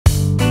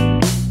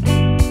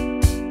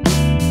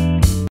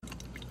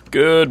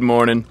Good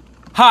morning.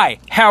 Hi,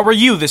 how are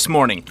you this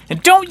morning?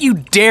 And don't you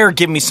dare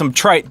give me some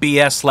trite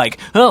BS like,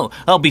 oh,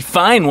 I'll be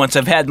fine once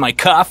I've had my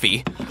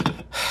coffee.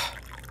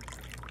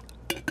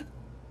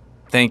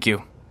 Thank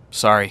you.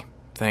 Sorry.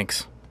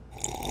 Thanks.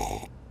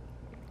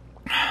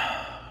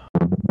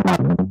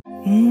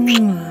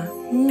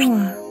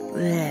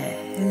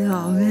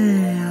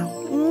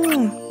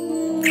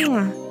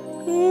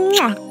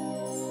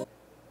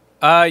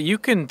 You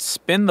can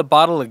spin the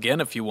bottle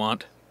again if you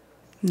want.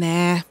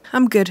 Nah,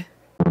 I'm good.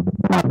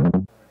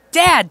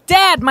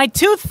 Dad, my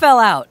tooth fell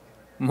out.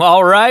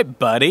 All right,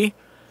 buddy.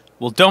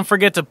 Well, don't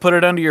forget to put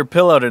it under your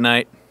pillow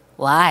tonight.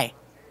 Why?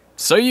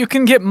 So you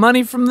can get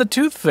money from the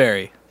tooth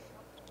fairy.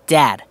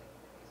 Dad,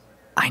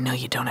 I know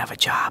you don't have a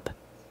job.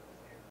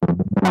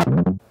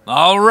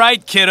 All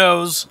right,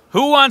 kiddos.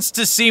 Who wants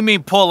to see me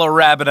pull a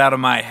rabbit out of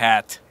my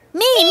hat?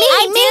 Me.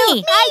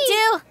 I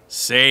do.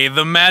 Say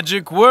the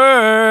magic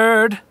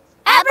word.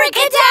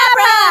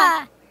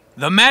 Abracadabra!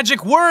 The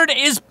magic word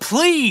is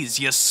please,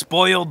 you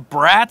spoiled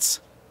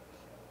brats.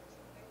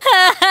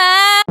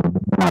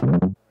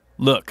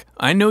 Look,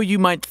 I know you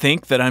might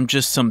think that I'm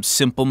just some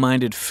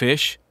simple-minded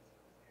fish,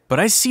 but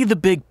I see the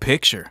big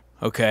picture,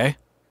 okay?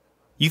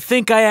 You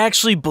think I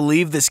actually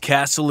believe this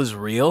castle is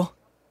real?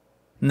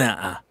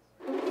 Nuh-uh.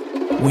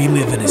 We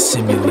live in a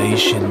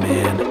simulation,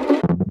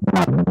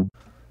 man.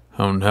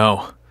 Oh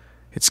no,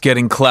 it's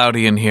getting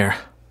cloudy in here,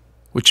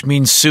 which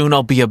means soon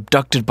I'll be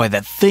abducted by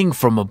that thing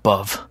from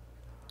above.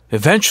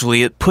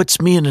 Eventually, it puts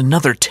me in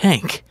another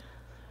tank.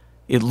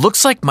 It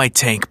looks like my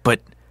tank,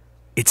 but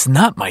it's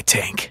not my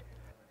tank.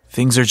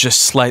 Things are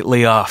just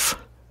slightly off.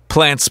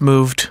 Plants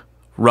moved,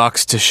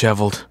 rocks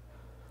disheveled,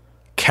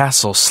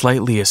 castle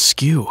slightly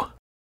askew.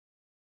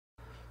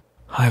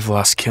 I've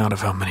lost count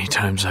of how many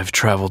times I've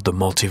traveled the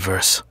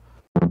multiverse.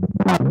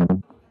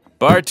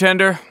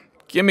 Bartender,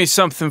 give me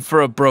something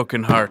for a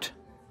broken heart.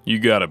 You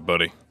got it,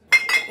 buddy.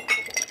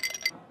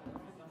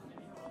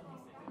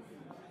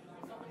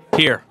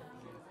 Here,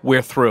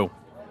 we're through.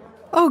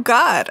 Oh,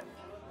 God.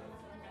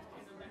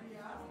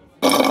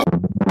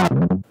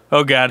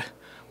 Oh God,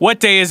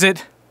 what day is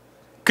it?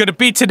 Could it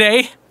be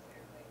today?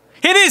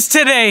 It is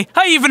today!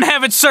 I even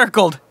have it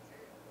circled!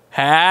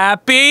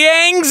 Happy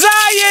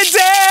Anxiety!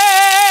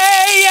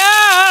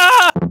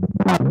 Ah!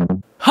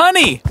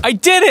 Honey, I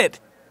did it!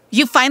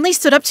 You finally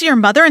stood up to your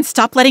mother and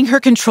stopped letting her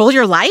control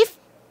your life?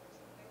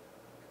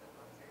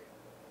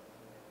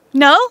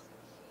 No?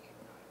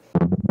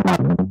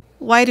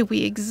 Why do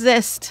we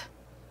exist?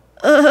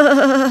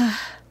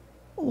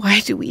 Why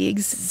do we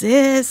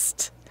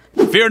exist?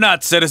 Fear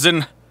not,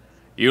 citizen.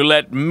 You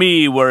let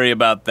me worry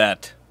about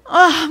that.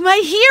 Oh, my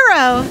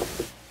hero!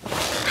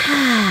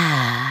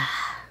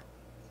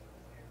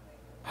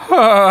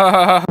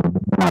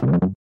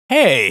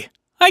 Hey,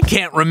 I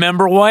can't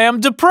remember why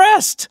I'm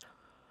depressed.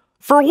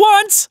 For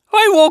once,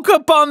 I woke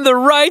up on the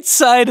right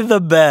side of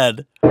the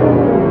bed.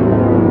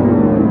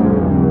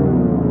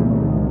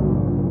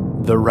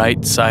 The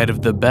right side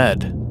of the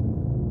bed.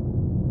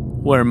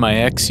 Where my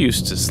ex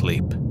used to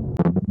sleep.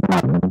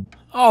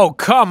 Oh,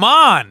 come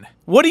on!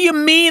 What do you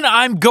mean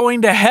I'm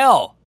going to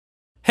hell?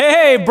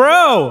 Hey,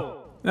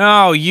 bro!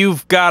 Oh,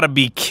 you've gotta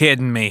be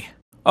kidding me.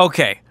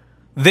 Okay,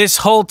 this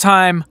whole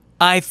time,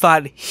 I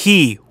thought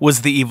he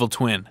was the evil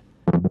twin.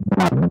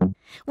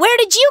 Where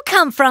did you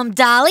come from,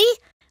 Dolly?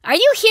 Are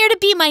you here to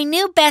be my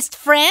new best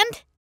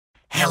friend?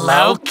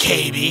 Hello,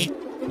 Katie.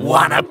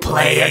 Wanna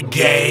play a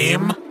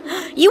game?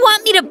 You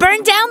want me to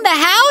burn down the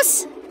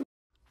house?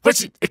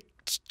 But,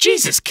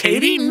 Jesus,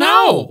 Katie,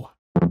 no!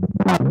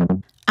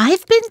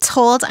 I've been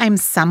told I'm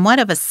somewhat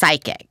of a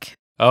psychic.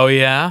 Oh,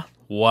 yeah?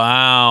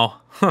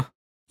 Wow.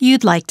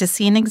 You'd like to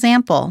see an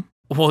example.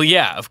 Well,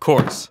 yeah, of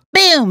course.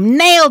 Boom!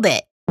 Nailed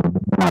it!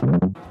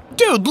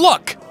 Dude,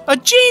 look! A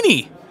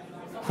genie!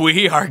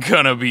 We are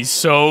gonna be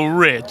so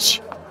rich.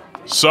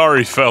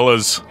 Sorry,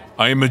 fellas.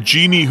 I am a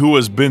genie who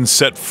has been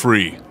set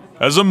free.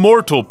 As a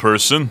mortal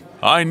person,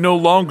 I no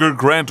longer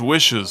grant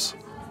wishes.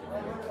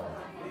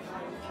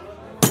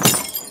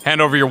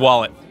 Hand over your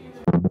wallet.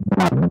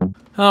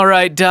 All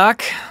right,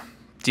 Doc.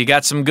 Do you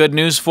got some good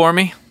news for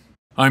me?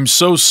 I'm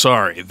so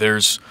sorry,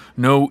 there's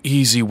no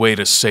easy way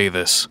to say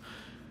this.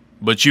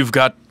 But you've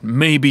got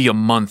maybe a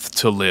month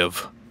to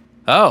live.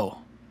 Oh.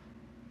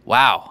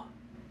 Wow.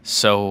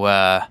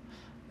 So,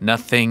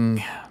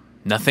 nothing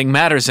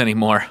matters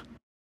anymore.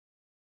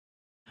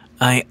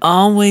 I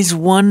always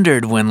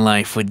wondered when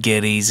life would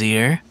get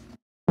easier.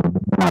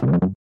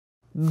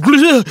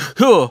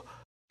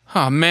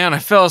 Oh man, I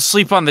fell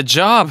asleep on the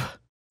job.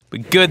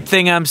 But good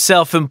thing I'm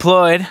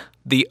self-employed.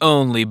 The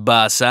only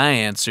boss I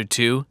answer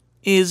to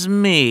is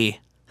me.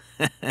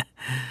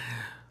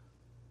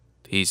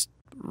 He's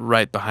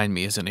right behind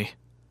me, isn't he?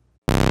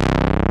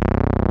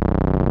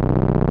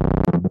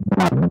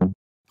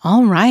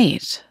 All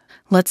right,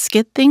 let's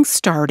get things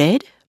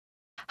started.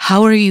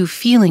 How are you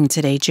feeling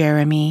today,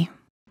 Jeremy?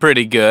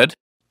 Pretty good.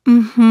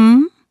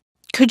 Mm-hmm.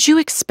 Could you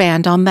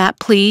expand on that,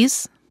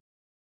 please?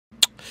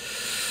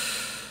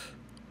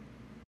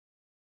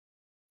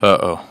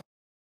 Uh-oh.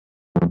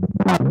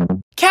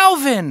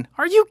 Calvin,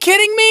 are you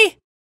kidding me?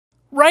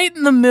 Right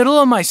in the middle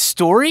of my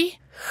story?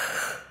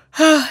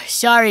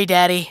 Sorry,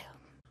 Daddy.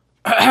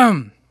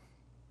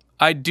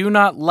 I do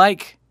not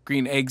like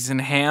green eggs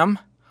and ham.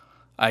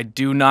 I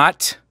do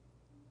not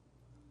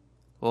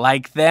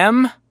like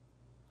them.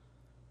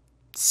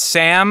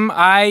 Sam,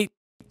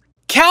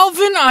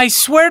 Calvin, I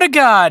swear to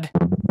God.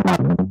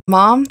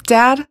 Mom,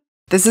 Dad,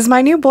 this is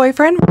my new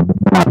boyfriend.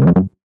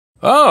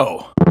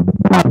 Oh.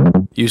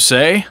 You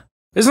say?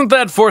 Isn't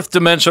that fourth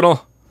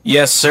dimensional?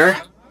 Yes, sir.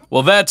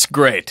 Well, that's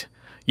great.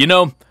 You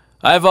know,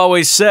 I've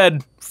always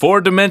said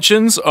 4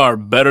 dimensions are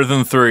better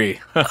than 3.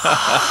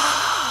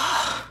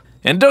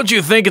 And don't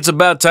you think it's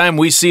about time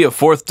we see a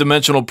 4th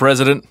dimensional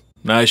president?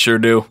 I sure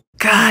do.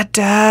 God,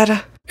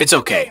 Dad. It's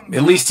okay.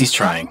 At least he's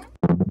trying.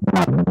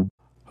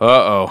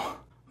 Uh-oh.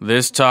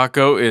 This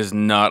taco is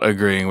not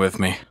agreeing with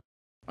me.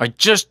 I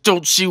just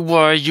don't see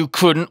why you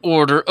couldn't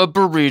order a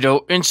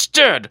burrito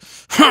instead.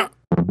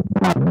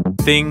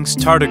 Things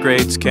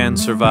tardigrades can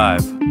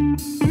survive.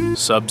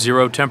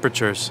 Sub-zero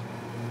temperatures.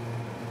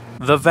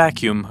 The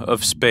vacuum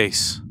of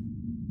space.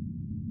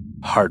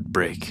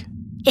 Heartbreak.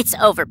 It's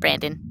over,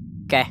 Brandon.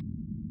 Okay.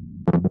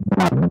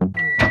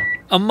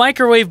 A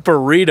microwave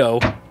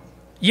burrito?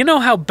 You know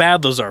how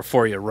bad those are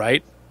for you,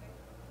 right?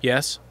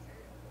 Yes?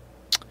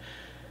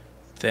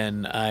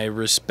 Then I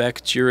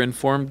respect your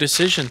informed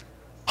decision.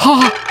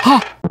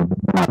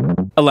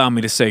 Allow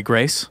me to say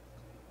grace.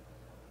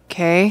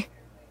 Okay.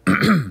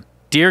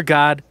 Dear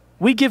God,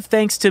 we give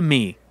thanks to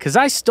me, 'cause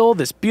I stole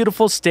this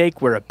beautiful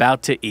steak we're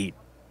about to eat.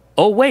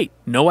 Oh wait,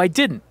 no I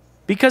didn't,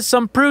 because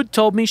some prude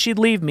told me she'd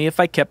leave me if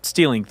I kept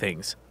stealing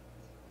things.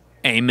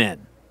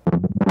 Amen.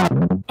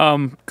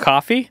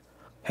 Coffee?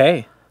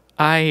 Hey.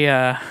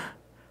 I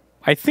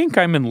think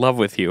I'm in love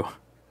with you.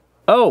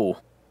 Oh,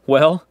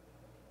 well,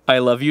 I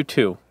love you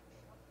too.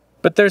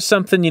 But there's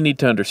something you need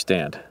to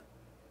understand.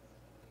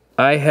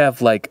 I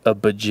have like a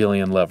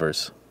bajillion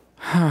lovers.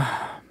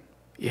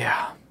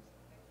 Yeah.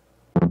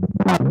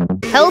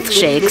 Health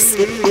shakes?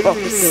 Oh,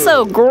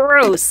 so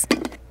gross.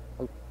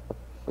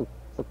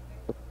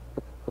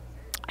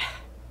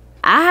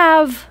 I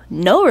have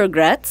no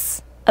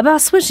regrets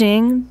about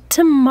switching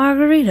to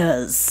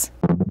margaritas.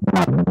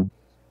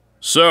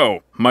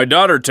 So, my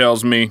daughter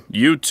tells me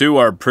you two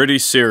are pretty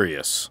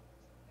serious.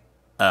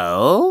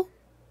 Oh?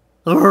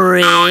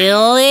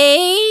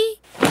 Really?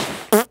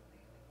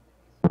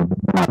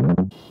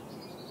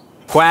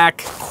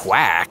 Quack,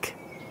 quack.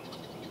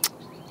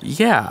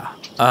 Yeah,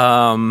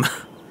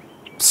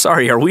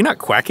 sorry, are we not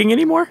quacking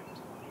anymore?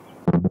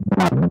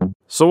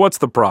 So what's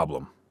the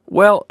problem?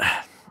 Well,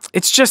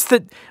 it's just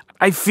that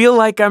I feel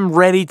like I'm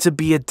ready to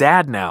be a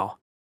dad now.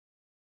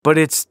 But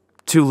it's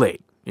too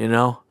late, you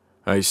know?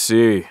 I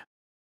see.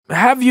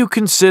 Have you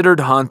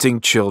considered haunting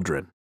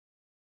children?